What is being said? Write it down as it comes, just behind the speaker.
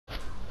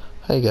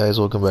Hey guys,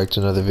 welcome back to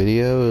another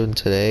video, and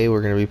today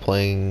we're going to be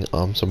playing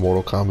some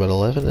Mortal Kombat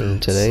 11, and in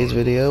today's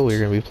video we're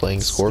going to be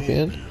playing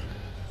Scorpion.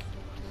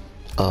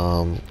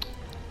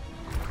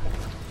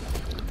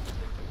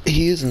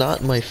 He is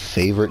not my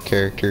favorite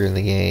character in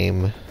the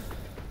game,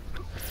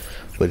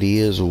 but he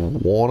is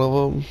one of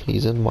them.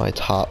 He's in my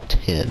top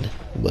 10,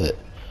 but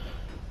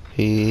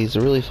he's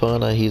really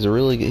fun. He's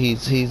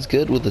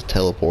good with the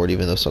teleport,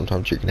 even though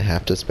sometimes you're going to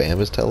have to spam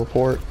his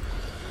teleport.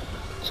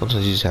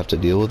 Sometimes you just have to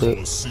deal with it.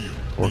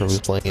 We're going to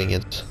be playing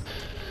against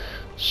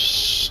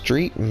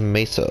Street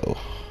Meso.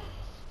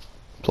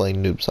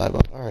 Playing Noob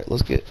Saibot. Alright,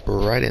 let's get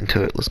right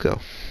into it. Let's go.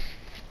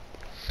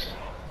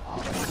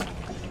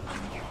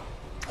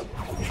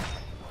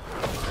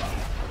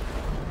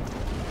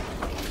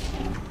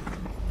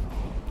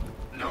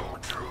 No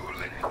true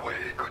Lin Kuei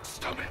could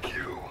stomach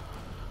you.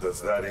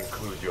 Does that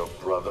include your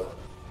brother?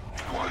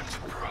 What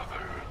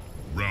brother?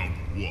 Round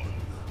one.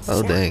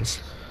 Oh, dang.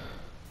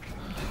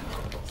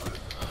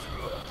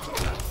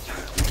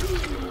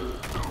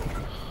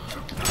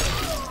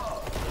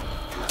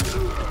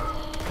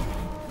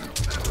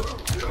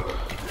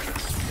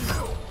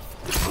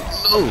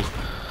 No!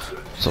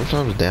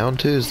 Sometimes down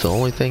two is the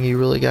only thing you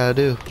really gotta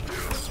do.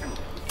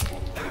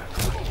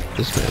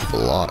 This man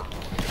blocked.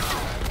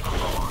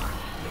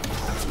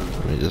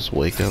 Let me just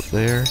wake up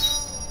there.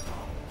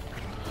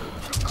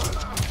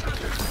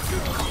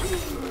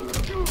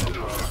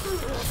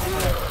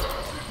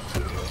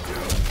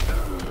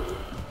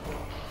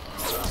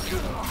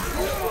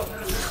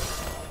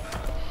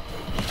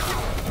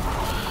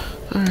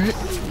 Alright.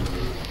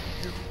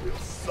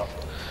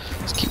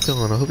 Let's keep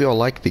going. I hope y'all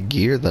like the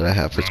gear that I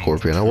have for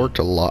Scorpion. I worked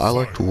a lot.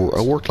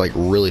 I worked like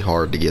really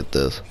hard to get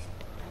this.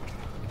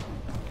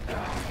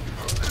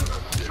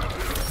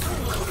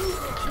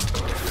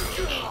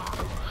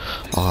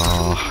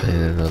 Ah,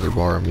 and another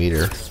bar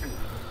meter.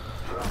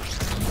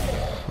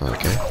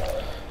 Okay.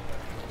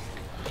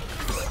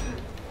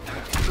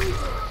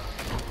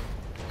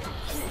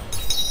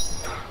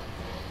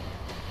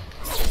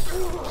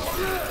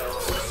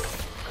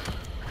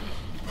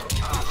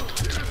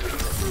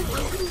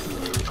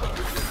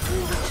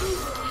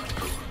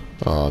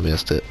 Oh, I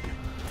missed it.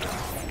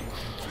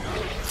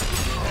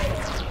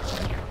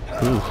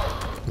 Ooh,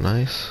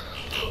 nice.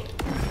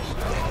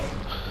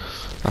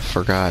 I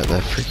forgot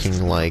that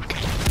freaking, like,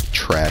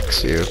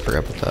 tracks you. I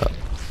forgot about that.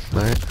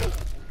 Alright.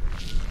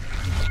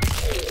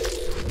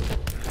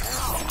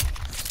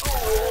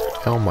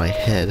 Oh, my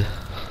head.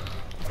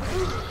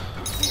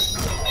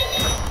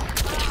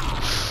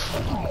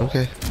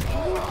 Okay.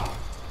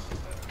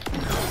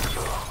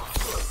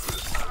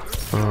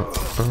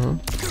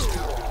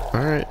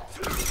 Alright.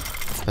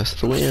 That's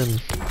the win.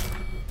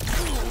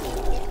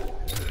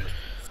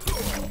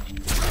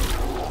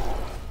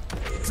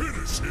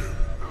 Finish him.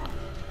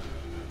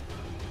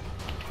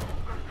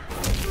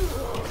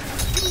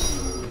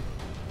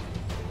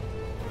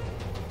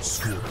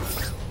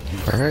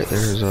 Alright,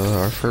 there's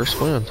our first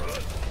win.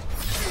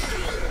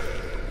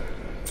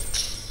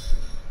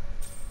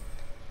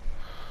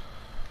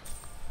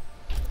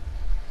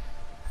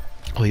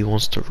 Oh, he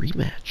wants to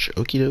rematch.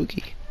 Okie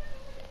dokie.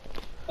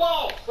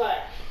 Ball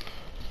sack.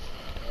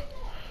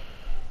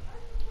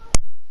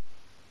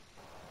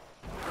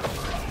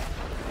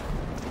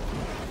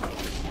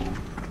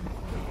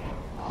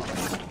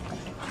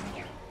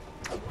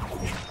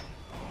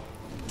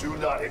 Do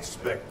not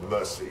expect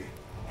mercy.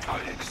 I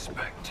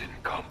expect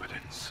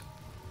incompetence.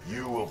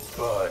 You will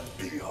burn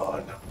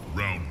beyond.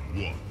 Round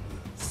one.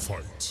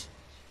 Fight.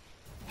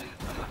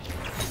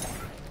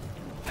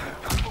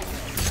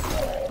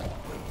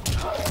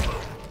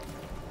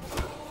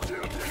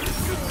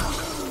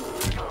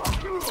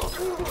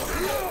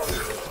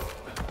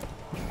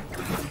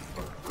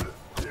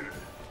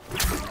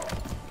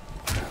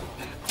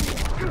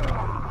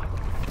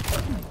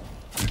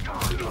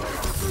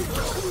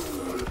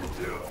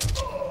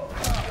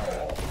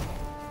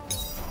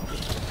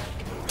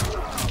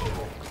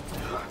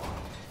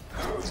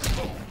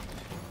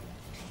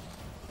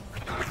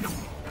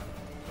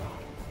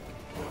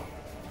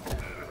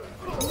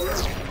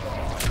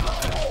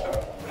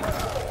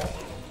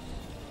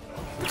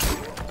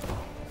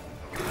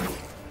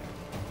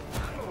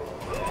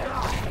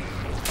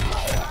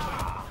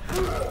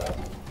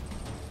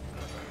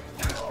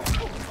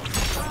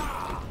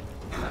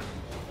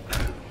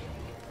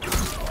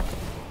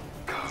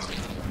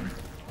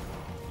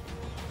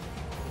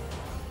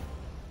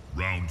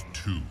 Round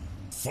two.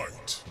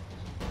 Fight.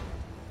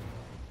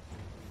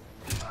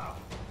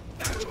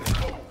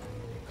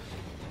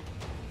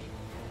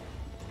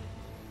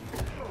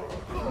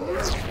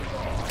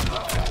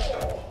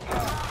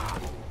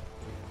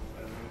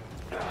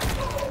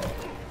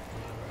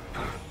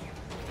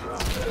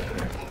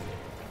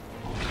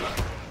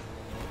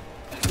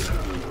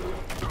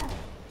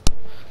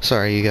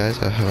 Sorry, you guys.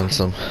 I'm having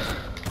some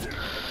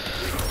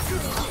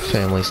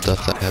family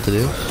stuff that I had to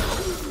do.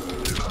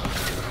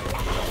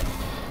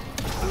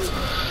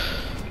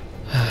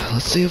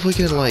 Let's see if we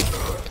can, like,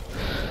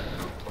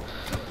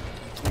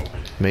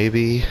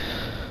 maybe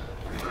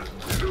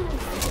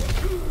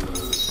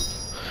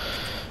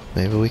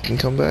Maybe we can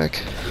come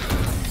back.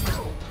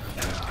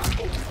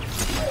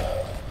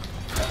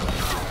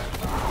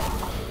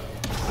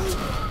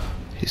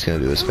 He's gonna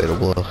do his fatal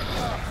blow.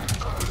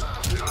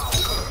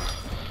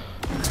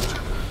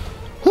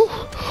 Whew.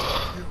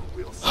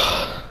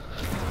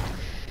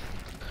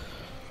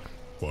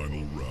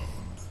 Final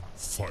round.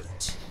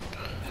 Fight.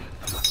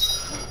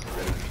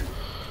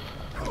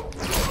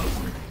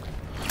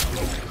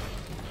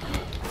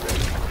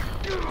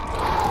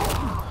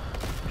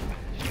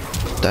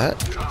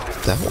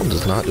 That one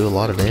does not do a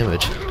lot of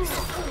damage.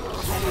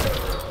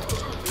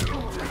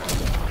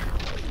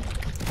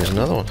 There's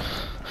another one.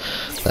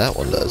 That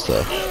one does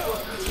though.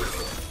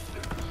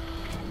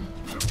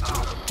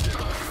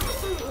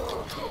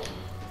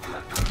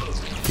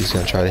 He's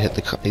gonna try to hit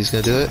the. He's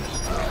gonna do it.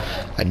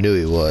 I knew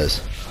he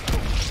was.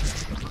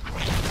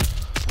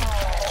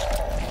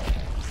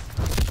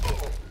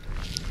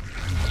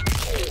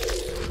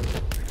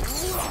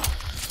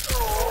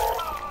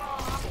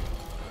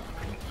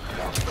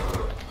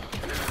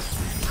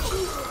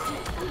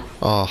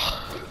 Oh.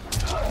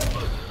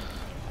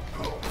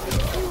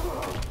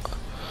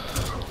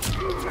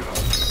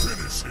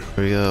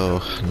 There we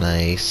go.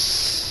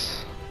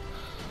 Nice.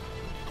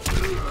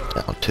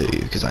 Down 2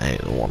 because I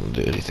didn't want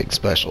to do anything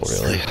special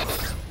really.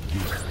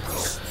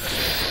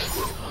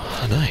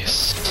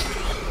 Nice.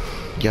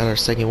 Got our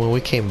second win. We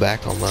came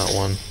back on that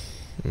one.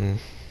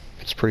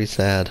 It's pretty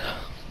sad.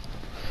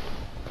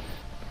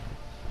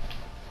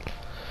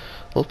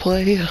 We'll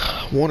play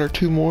 1 or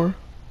 2 more.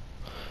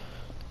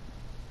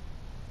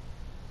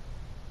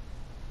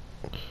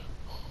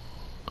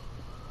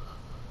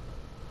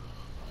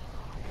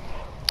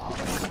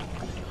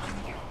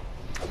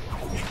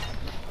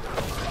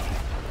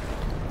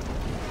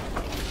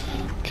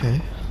 Okay.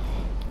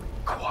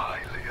 Kuai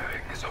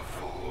Liang is a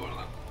fool.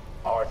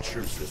 Our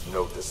truce is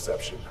no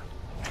deception.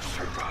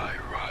 Sarai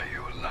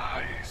Ryu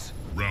lies.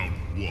 Round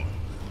 1.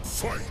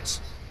 Fight.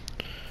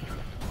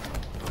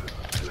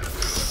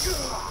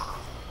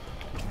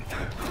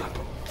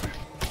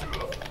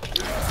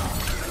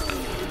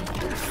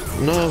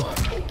 No.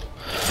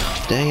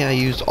 Dang, I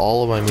used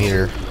all of my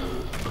meter.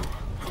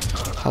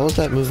 How was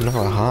that move not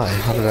high?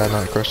 How did I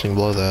not crushing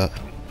blow that?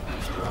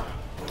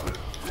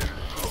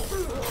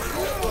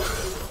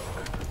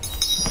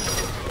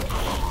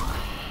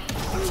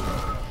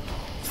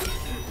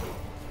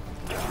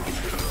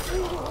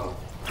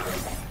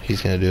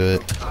 He's gonna do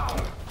it.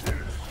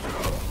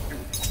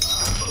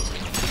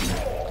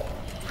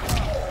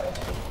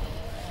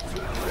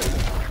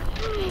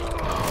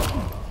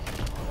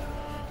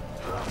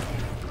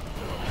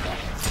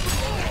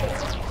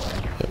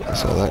 Yep, I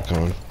saw that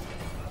coming.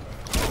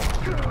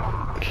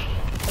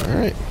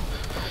 Alright.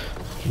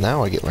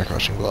 Now I get my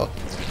crushing blow.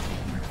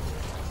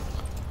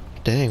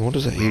 Dang, what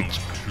is that huge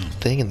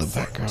thing in the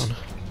background?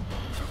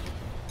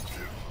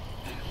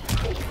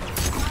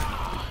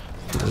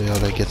 We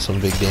ought to get some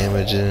big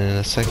damage in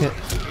a second.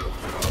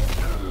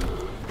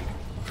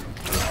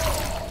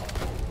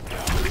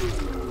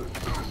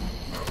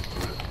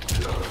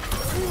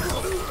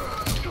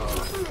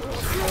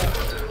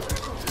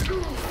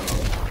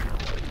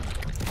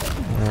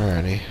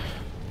 Alrighty.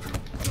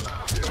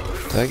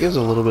 That gives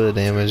a little bit of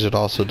damage. It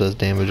also does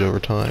damage over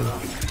time.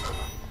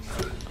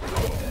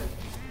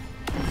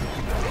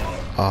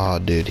 Ah,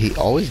 dude, he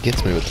always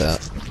gets me with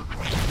that.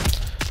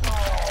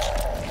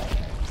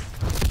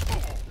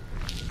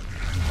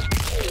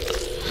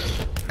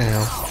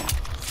 Ow.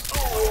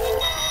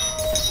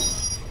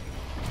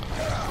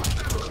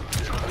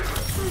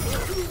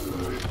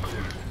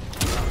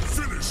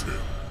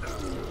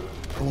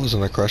 That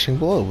wasn't a crushing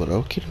blow, but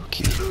okie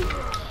dokie.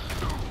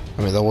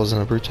 I mean, that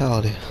wasn't a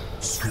brutality.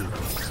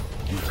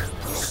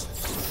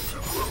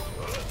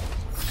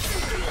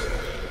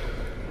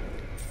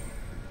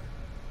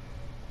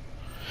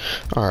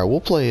 Alright,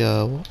 we'll play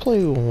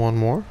one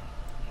more.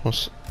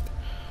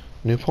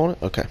 New opponent?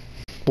 Okay.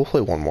 We'll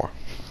play one more.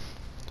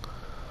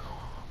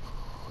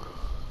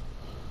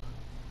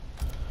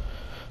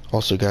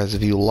 Also, guys,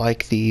 if you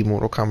like the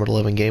Mortal Kombat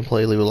 11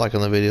 gameplay, leave a like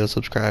on the video,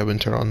 subscribe, and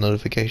turn on the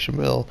notification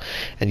bell,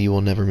 and you will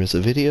never miss a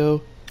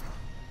video.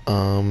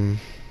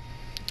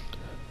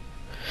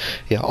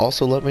 Yeah,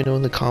 also let me know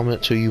in the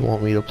comments who you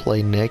want me to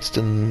play next,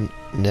 and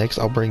next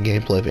I'll bring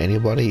gameplay of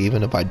anybody.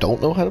 Even if I don't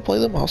know how to play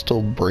them, I'll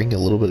still bring a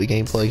little bit of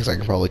gameplay, because I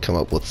can probably come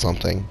up with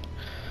something.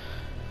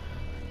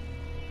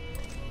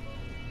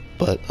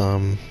 But,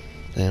 and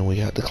we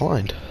got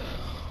declined.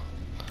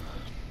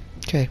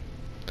 Okay.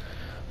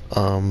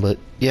 But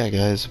yeah,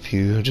 guys, if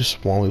you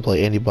just want me to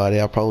play anybody,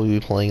 I'll probably be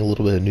playing a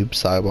little bit of Noob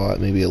Saibot,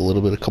 maybe a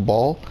little bit of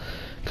Cabal,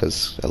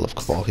 because I love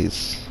Cabal.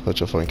 He's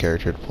such a fun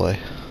character to play.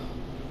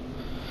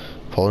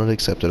 Opponent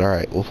accepted.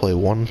 Alright, we'll play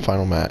one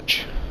final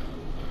match.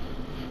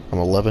 I'm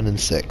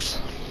 11-6.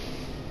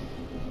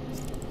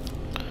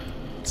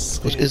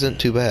 Which isn't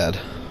too bad.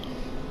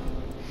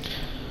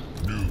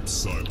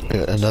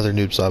 Yeah, another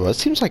Noob Saibot. It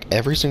seems like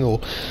every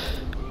single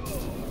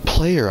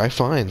player I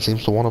find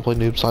seems to want to play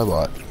Noob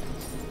Saibot.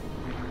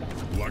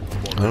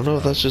 I don't know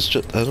if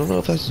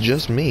that's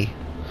just me.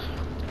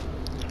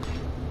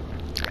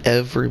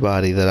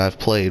 Everybody that I've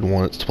played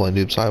wants to play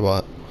Noob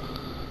Saibot.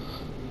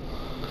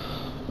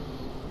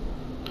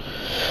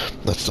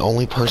 That's the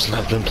only person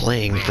I've been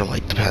playing for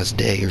like the past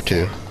day or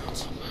two.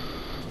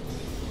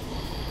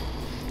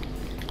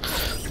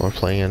 We're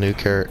playing a new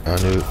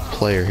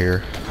player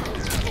here.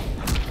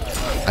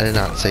 I did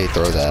not say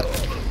throw that.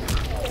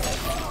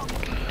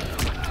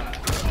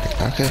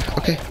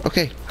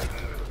 Okay.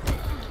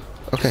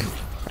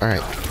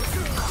 Alright.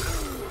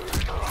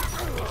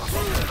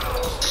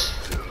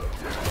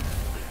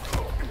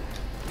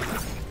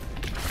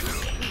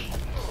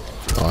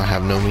 Oh, I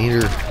have no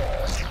meter.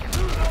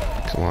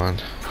 Come on.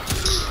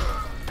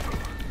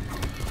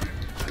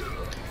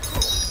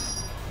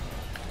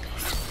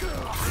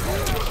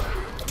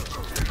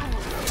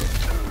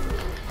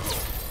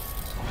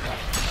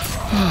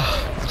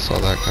 I saw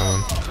that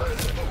coming.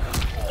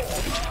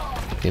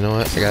 You know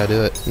what? I gotta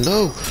do it.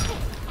 No!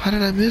 How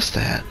did I miss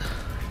that?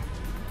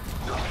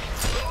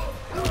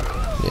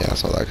 Yeah, I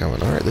saw that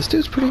coming. Alright, this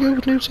dude's pretty good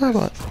with Noob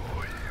Saibot.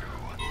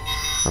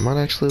 I might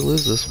actually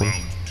lose this one.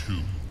 Round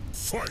 2.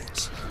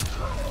 Fight.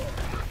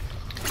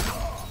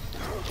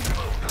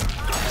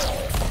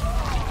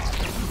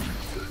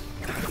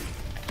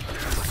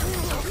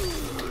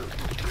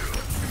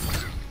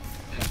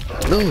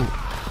 No!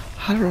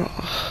 How do I...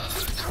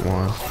 Come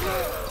on.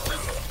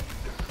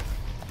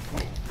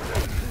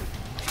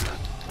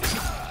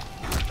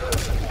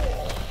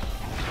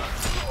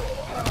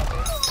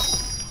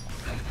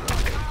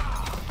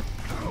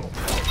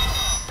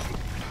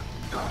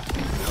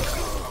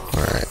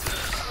 Alright.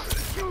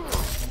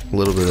 A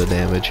little bit of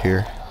damage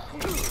here.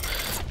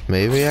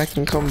 Maybe I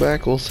can come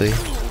back, we'll see.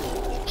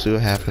 See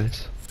what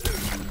happens.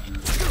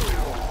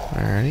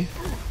 Alrighty.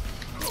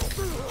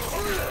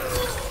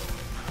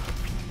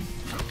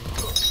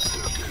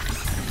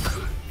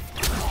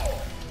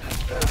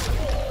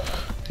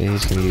 And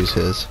he's gonna use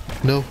his.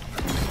 No.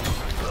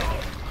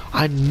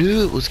 I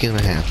knew it was gonna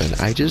happen.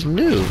 I just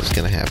knew it was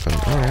gonna happen.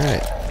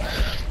 Alright.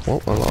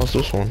 Well, I lost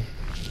this one.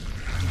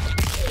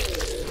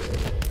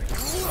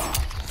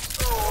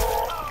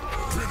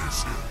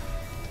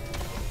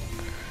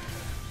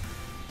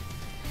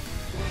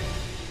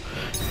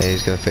 Hey,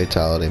 he's gonna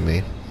fatality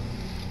me.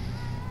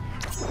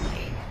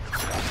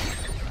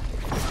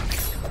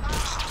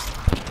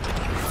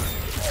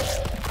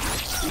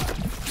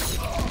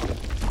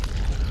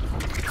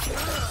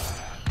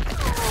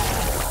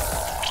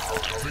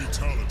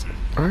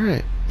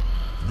 Alright.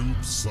 Noob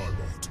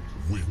Saibot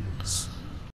wins.